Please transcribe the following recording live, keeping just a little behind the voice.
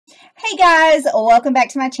Hey guys, welcome back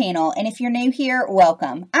to my channel, and if you're new here,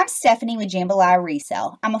 welcome. I'm Stephanie with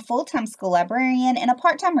JAMBALAYARESALE. I'm a full-time school librarian and a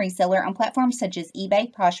part-time reseller on platforms such as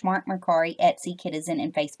eBay, Poshmark, Mercari, Etsy, Kitizen,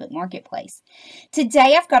 and Facebook Marketplace.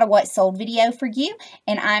 Today I've got a what sold video for you,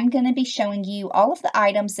 and I'm going to be showing you all of the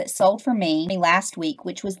items that sold for me last week,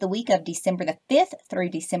 which was the week of December the 5th through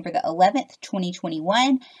December the 11th,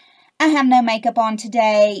 2021. I have no makeup on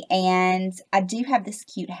today, and I do have this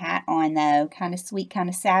cute hat on, though. Kind of sweet, kind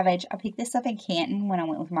of savage. I picked this up in Canton when I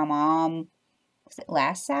went with my mom. Was it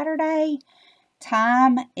last Saturday?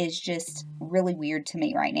 Time is just really weird to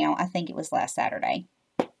me right now. I think it was last Saturday.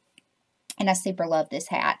 And I super love this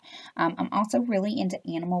hat. I'm also really into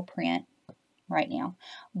animal print right now.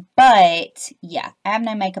 But, yeah, I have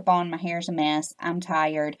no makeup on. My hair's a mess. I'm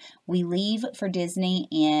tired. We leave for Disney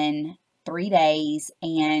in 3 days,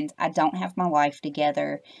 and I don't have my life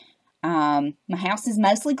together. My house is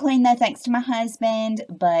mostly clean, though, thanks to my husband,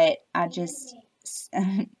 but I just,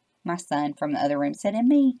 my son from the other room said, and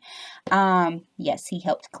me. Yes, he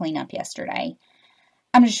helped clean up yesterday.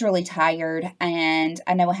 I'm just really tired, and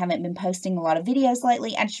I know I haven't been posting a lot of videos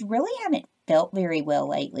lately. I just really haven't felt very well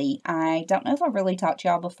lately. I don't know if I've really talked to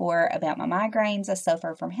y'all before about my migraines. I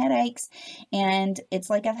suffer from headaches, and it's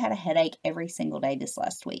like I've had a headache every single day this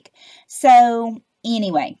last week. So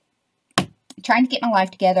anyway, trying to get my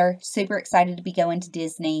life together. Super excited to be going to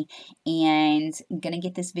Disney, and I'm going to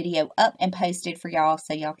get this video up and posted for y'all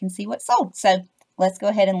so y'all can see what's sold. So let's go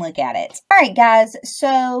ahead and look at it. All right, guys,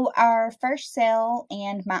 so our first sale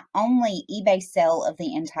and my only eBay sale of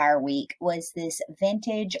the entire week was this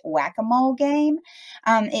vintage whack-a-mole game.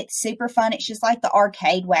 It's super fun. It's just like the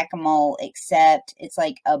arcade whack-a-mole, except it's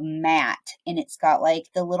like a mat, and it's got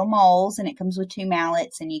like the little moles, and it comes with 2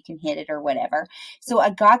 mallets, and you can hit it or whatever. So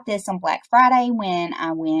I got this on Black Friday when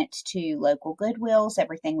I went to local Goodwills.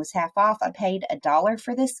 Everything was half off. I paid $1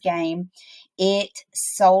 for this game. It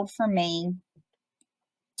sold for me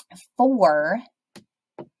for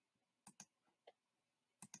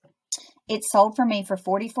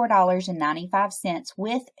 $44.95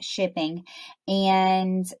 with shipping,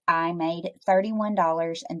 and I made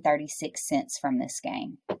 $31.36 from this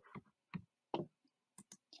game.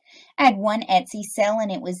 I had one Etsy sale,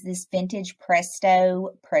 and it was this vintage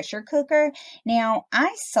Presto pressure cooker. Now,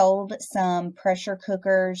 I sold some pressure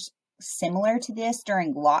cookers similar to this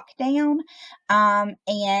during lockdown,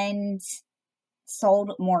 and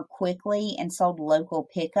sold more quickly and sold local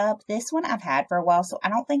pickup. This one I've had for a while, so I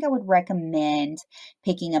don't think I would recommend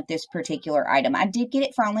picking up this particular item. I did get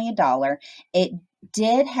it for only $1. It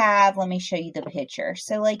did have, let me show you the picture.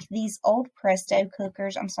 So like these old Presto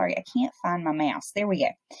cookers, I'm sorry, I can't find my mouse. There we go.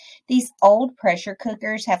 These old pressure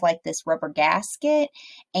cookers have like this rubber gasket,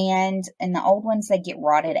 and in the old ones, they get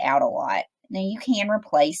rotted out a lot. Now, you can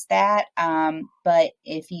replace that, but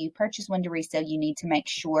if you purchase one to resell, you need to make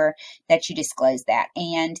sure that you disclose that.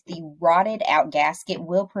 And the rotted out gasket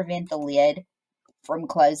will prevent the lid from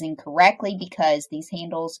closing correctly because these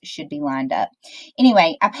handles should be lined up.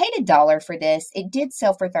 Anyway, I paid $1 for this. It did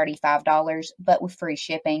sell for $35, but with free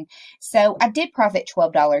shipping. So I did profit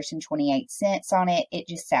 $12.28 on it. It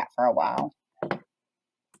just sat for a while.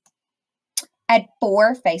 I had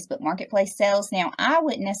 4 Facebook Marketplace sales. Now, I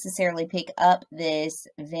wouldn't necessarily pick up this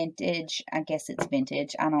vintage. I guess it's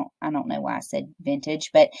vintage. I don't know why I said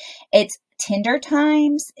vintage, but it's Tender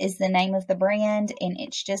Times is the name of the brand, and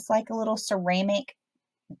it's just like a little ceramic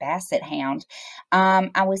basset hound.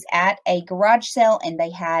 I was at a garage sale, and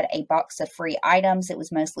they had a box of free items. It was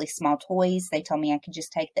mostly small toys. They told me I could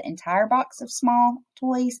just take the entire box of small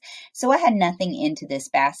toys. So I had nothing into this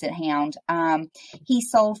basset hound. He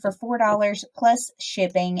sold for $4 plus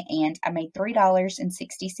shipping, and I made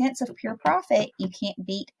 $3.60 of pure profit. You can't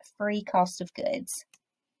beat free cost of goods.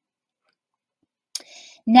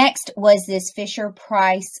 Next was this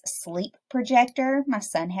Fisher-Price sleep projector. My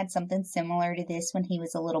son had something similar to this when he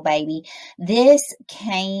was a little baby. This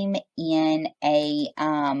came in a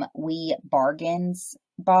We Bargains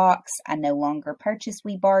box. I no longer purchase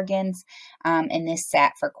We Bargains, and this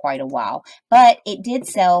sat for quite a while. But it did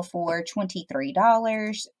sell for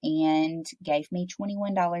 $23 and gave me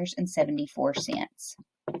 $21.74.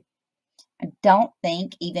 I don't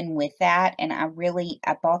think even with that, and I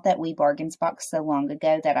bought that We Bargains box so long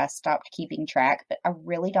ago that I stopped keeping track, but I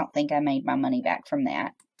really don't think I made my money back from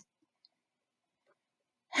that.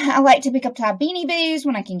 I like to pick up Thai Beanie Boos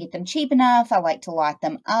when I can get them cheap enough. I like to light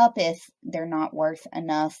them up if they're not worth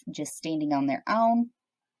enough just standing on their own.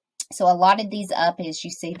 So I lotted these up. As you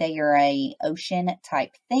see, they are a ocean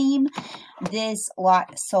type theme. This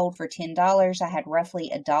lot sold for $10. I had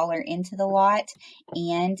roughly $1 into the lot,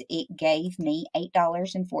 and it gave me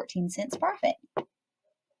 $8.14 profit.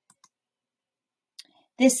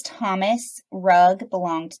 This Thomas rug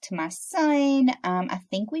belonged to my son. I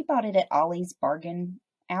think we bought it at Ollie's Bargain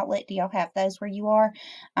Outlet. Do y'all have those where you are?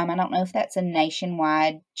 I don't know if that's a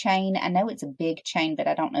nationwide chain. I know it's a big chain, but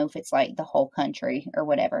I don't know if it's like the whole country or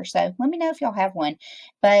whatever. So let me know if y'all have one.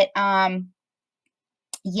 But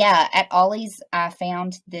yeah, at Ollie's I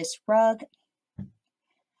found this rug.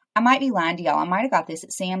 I might be lying to y'all. I might have got this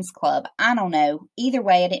at Sam's Club. I don't know. Either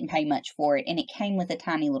way, I didn't pay much for it. And it came with a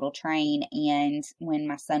tiny little train. And when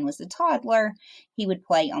my son was a toddler, he would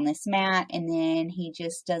play on this mat. And then he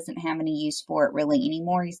just doesn't have any use for it really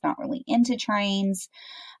anymore. He's not really into trains.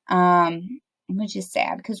 Which is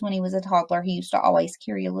sad because when he was a toddler, he used to always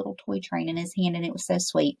carry a little toy train in his hand and it was so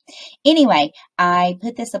sweet. Anyway, I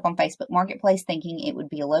put this up on Facebook Marketplace thinking it would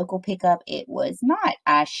be a local pickup. It was not.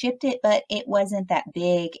 I shipped it, but it wasn't that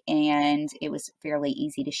big and it was fairly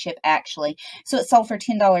easy to ship actually. So it sold for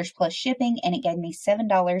 $10 plus shipping and it gave me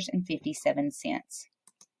 $7.57.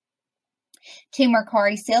 Two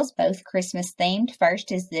Mercari sales, both Christmas themed.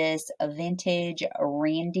 First is this vintage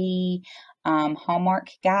Randy Hallmark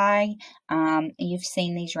guy. You've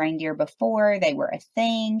seen these reindeer before. They were a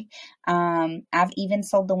thing. I've even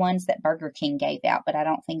sold the ones that Burger King gave out, but I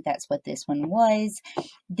don't think that's what this one was.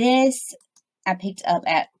 This I picked up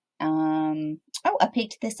at I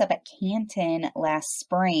picked this up at Canton last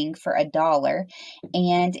spring for $1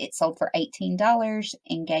 and it sold for $18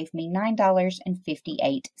 and gave me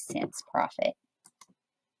 $9.58 profit.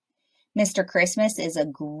 Mr. Christmas is a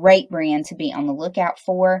great brand to be on the lookout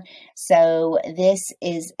for. So this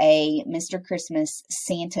is a Mr. Christmas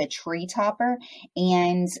Santa tree topper,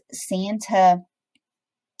 and Santa,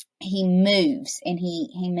 he moves and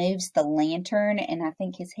he moves the lantern, and I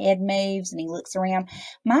think his head moves and he looks around.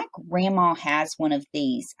 My grandma has one of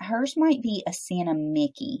these. Hers might be a Santa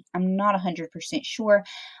Mickey. I'm not 100% sure,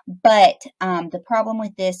 but the problem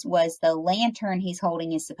with this was the lantern he's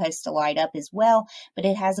holding is supposed to light up as well, but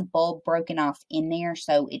it has a bulb broken off in there,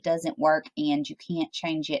 so it doesn't work and you can't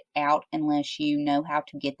change it out unless you know how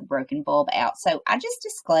to get the broken bulb out. So I just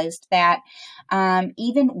disclosed that.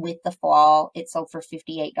 Even with the flaw, it sold for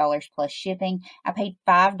 $58 plus shipping. I paid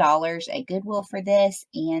 $5 at Goodwill for this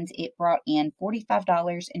and it brought in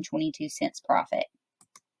 $45.22 profit.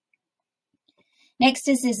 Next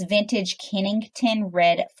is this vintage Kennington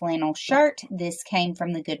red flannel shirt. This came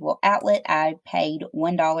from the Goodwill outlet. I paid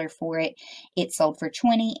 $1 for it. It sold for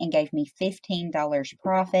 $20 and gave me $15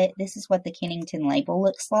 profit. This is what the Kennington label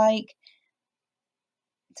looks like.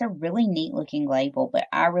 It's a really neat looking label, but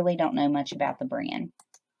I really don't know much about the brand.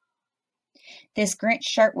 This Grinch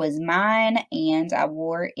shirt was mine, and I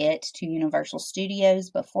wore it to Universal Studios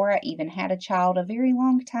before I even had a child a very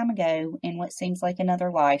long time ago in what seems like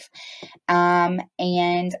another life.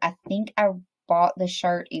 And I think I bought the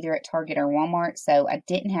shirt either at Target or Walmart, so I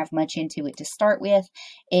didn't have much into it to start with.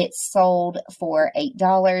 It sold for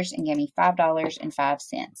 $8 and gave me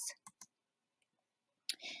 $5.05.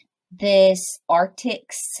 This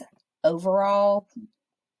Arctic's overall,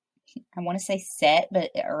 I want to say set,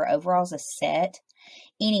 but or overall's a set.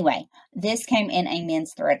 Anyway, this came in a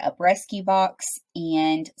men's thread up rescue box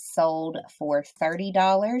and sold for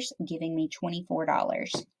 $30, giving me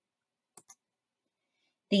 $24.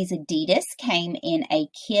 These Adidas came in a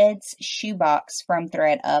kids shoebox from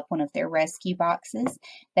thredUP, one of their rescue boxes.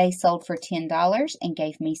 They sold for $10 and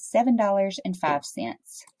gave me $7.05.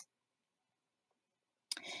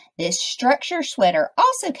 This structure sweater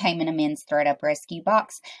also came in a men's thredUP rescue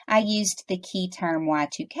box. I used the key term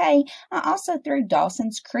Y2K. I also threw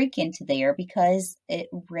Dawson's Creek into there because it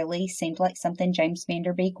really seemed like something James Van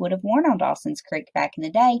Der Beek would have worn on Dawson's Creek back in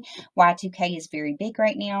the day. Y2K is very big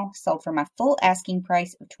right now. Sold for my full asking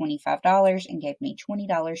price of $25 and gave me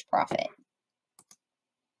 $20 profit.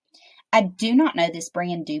 I do not know this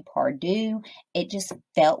brand Depardieu. It just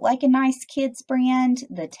felt like a nice kids brand.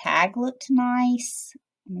 The tag looked nice.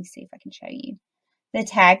 Let me see if I can show you. The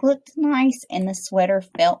tag looked nice and the sweater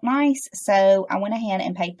felt nice. So I went ahead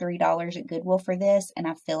and paid $3 at Goodwill for this. And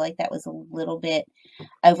I feel like that was a little bit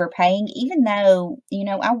overpaying, even though, you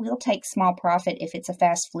know, I will take small profit if it's a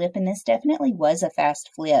fast flip. And this definitely was a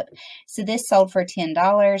fast flip. So this sold for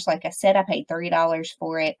 $10. Like I said, I paid $3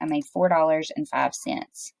 for it. I made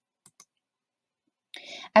 $4.05.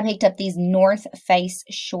 I picked up these North Face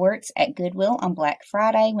shorts at Goodwill on Black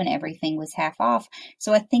Friday when everything was half off.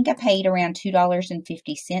 So I think I paid around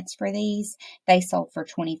 $2.50 for these. They sold for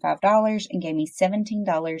 $25 and gave me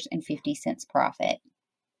 $17.50 profit.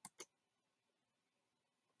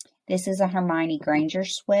 This is a Hermione Granger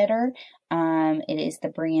sweater. It is the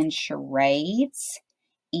brand Charades.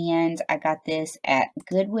 and I got this at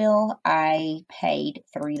Goodwill. I paid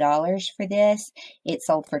 $3 for this. It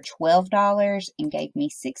sold for $12 and gave me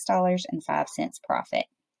 $6.05 profit.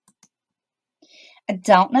 I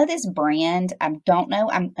don't know this brand. I don't know.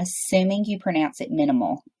 I'm assuming you pronounce it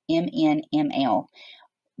Minimal, MNML.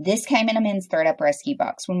 This came in a men's thread-up rescue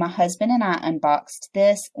box. When my husband and I unboxed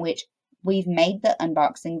this, which we've made the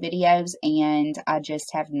unboxing videos, and I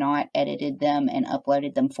just have not edited them and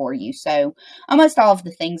uploaded them for you. So almost all of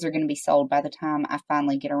the things are going to be sold by the time I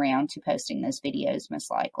finally get around to posting those videos, most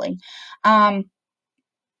likely.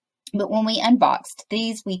 But when we unboxed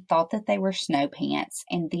these, we thought that they were snow pants.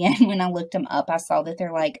 And then when I looked them up, I saw that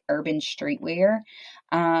they're like urban streetwear.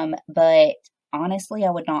 But honestly,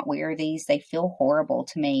 I would not wear these. They feel horrible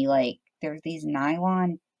to me. Like, they're these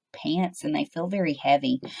nylon pants and they feel very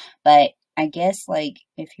heavy. But I guess, like,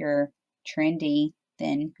 if you're trendy,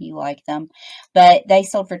 then you like them. But they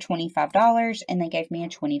sold for $25 and they gave me a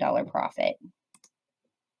 $20 profit.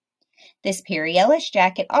 This Perry Ellis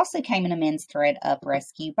jacket also came in a men's thread-up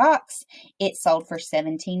rescue box. It sold for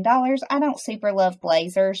 $17. I don't super love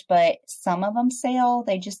blazers, but some of them sell.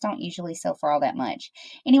 They just don't usually sell for all that much.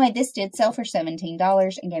 Anyway, this did sell for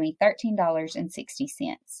 $17 and gave me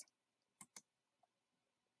 $13.60.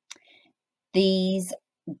 These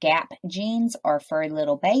Gap jeans are for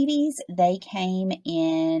little babies. They came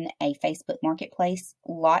in a Facebook Marketplace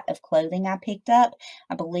lot of clothing I picked up.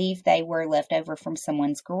 I believe they were left over from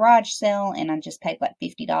someone's garage sale, and I just paid like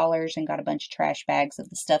 $50 and got a bunch of trash bags of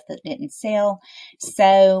the stuff that didn't sell.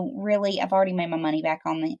 So really, I've already made my money back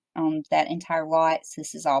on that entire lot. So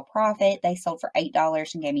this is all profit. They sold for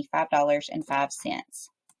 $8 and gave me $5.05.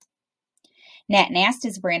 Nat Nast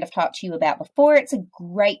is a brand I've talked to you about before. It's a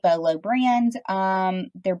great bolo brand.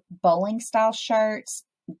 They're bowling style shirts.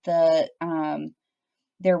 They're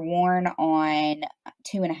worn on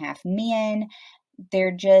 2.5 men.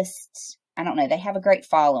 They're just, I don't know, they have a great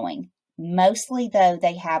following. Mostly though,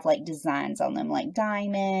 they have like designs on them, like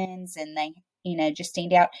diamonds, and they, you know, just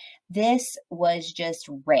stand out. This was just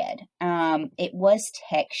red. It was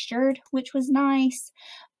textured, which was nice.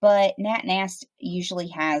 But Nat Nast usually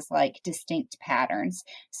has like distinct patterns.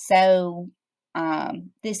 So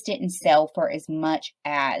this didn't sell for as much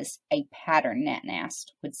as a pattern Nat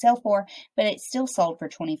Nast would sell for, but it still sold for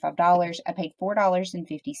 $25. I paid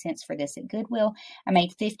 $4.50 for this at Goodwill. I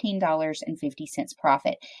made $15.50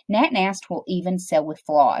 profit. Nat Nast will even sell with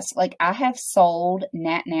flaws. Like, I have sold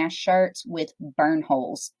Nat Nast shirts with burn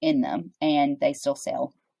holes in them, and they still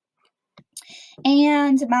sell.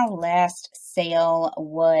 And my last sale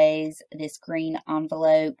was this green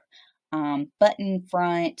envelope button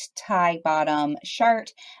front tie bottom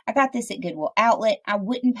shirt. I got this at Goodwill Outlet. I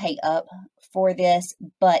wouldn't pay up for this,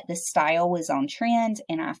 but the style was on trend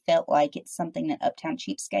and I felt like it's something that Uptown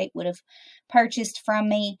Cheapskate would have purchased from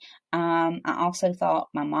me. I also thought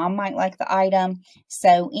my mom might like the item.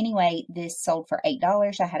 So anyway, this sold for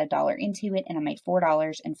 $8. I had $1 into it and I made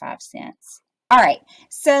 $4.05. All right,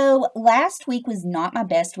 so last week was not my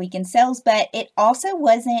best week in sales, but it also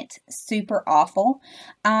wasn't super awful.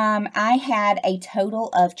 I had a total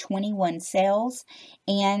of 21 sales,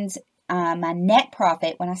 and my net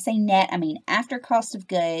profit, when I say net, I mean after cost of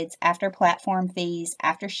goods, after platform fees,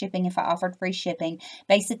 after shipping if I offered free shipping,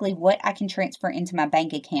 basically what I can transfer into my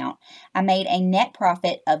bank account. I made a net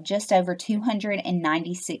profit of just over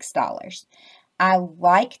 $296. I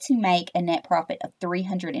like to make a net profit of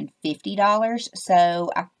 $350, so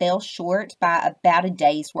I fell short by about a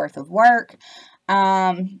day's worth of work.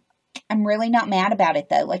 I'm really not mad about it,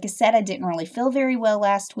 though. Like I said, I didn't really feel very well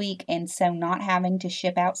last week, and so not having to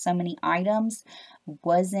ship out so many items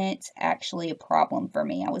wasn't actually a problem for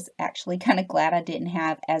me. I was actually kind of glad I didn't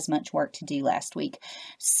have as much work to do last week.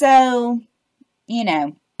 So, you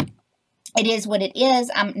know, it is what it is.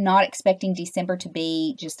 I'm not expecting December to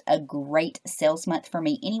be just a great sales month for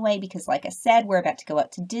me anyway, because like I said, we're about to go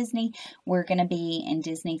up to Disney. We're going to be in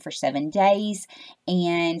Disney for 7 days,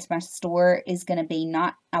 and my store is going to be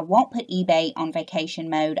I won't put eBay on vacation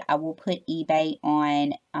mode. I will put eBay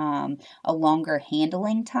on a longer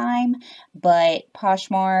handling time, but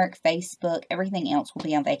Poshmark, Facebook, everything else will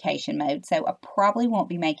be on vacation mode. So I probably won't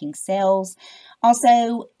be making sales.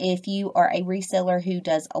 Also, if you are a reseller who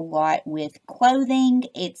does a lot with clothing,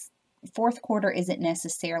 fourth quarter isn't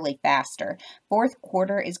necessarily faster. Fourth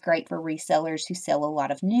quarter is great for resellers who sell a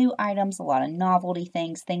lot of new items, a lot of novelty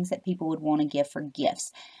things that people would want to give for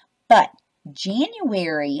gifts. But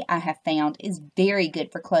January, I have found, is very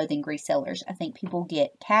good for clothing resellers. I think people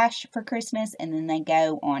get cash for Christmas and then they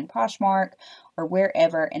go on Poshmark or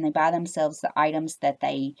wherever and they buy themselves the items that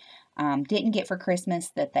they didn't get for Christmas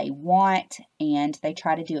that they want, and they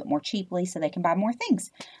try to do it more cheaply so they can buy more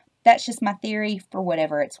things. That's just my theory for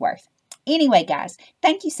whatever it's worth. Anyway, guys,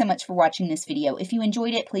 thank you so much for watching this video. If you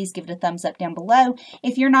enjoyed it, please give it a thumbs up down below.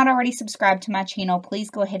 If you're not already subscribed to my channel,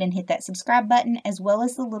 please go ahead and hit that subscribe button, as well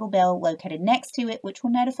as the little bell located next to it, which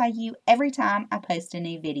will notify you every time I post a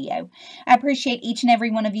new video. I appreciate each and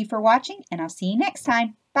every one of you for watching, and I'll see you next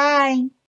time. Bye!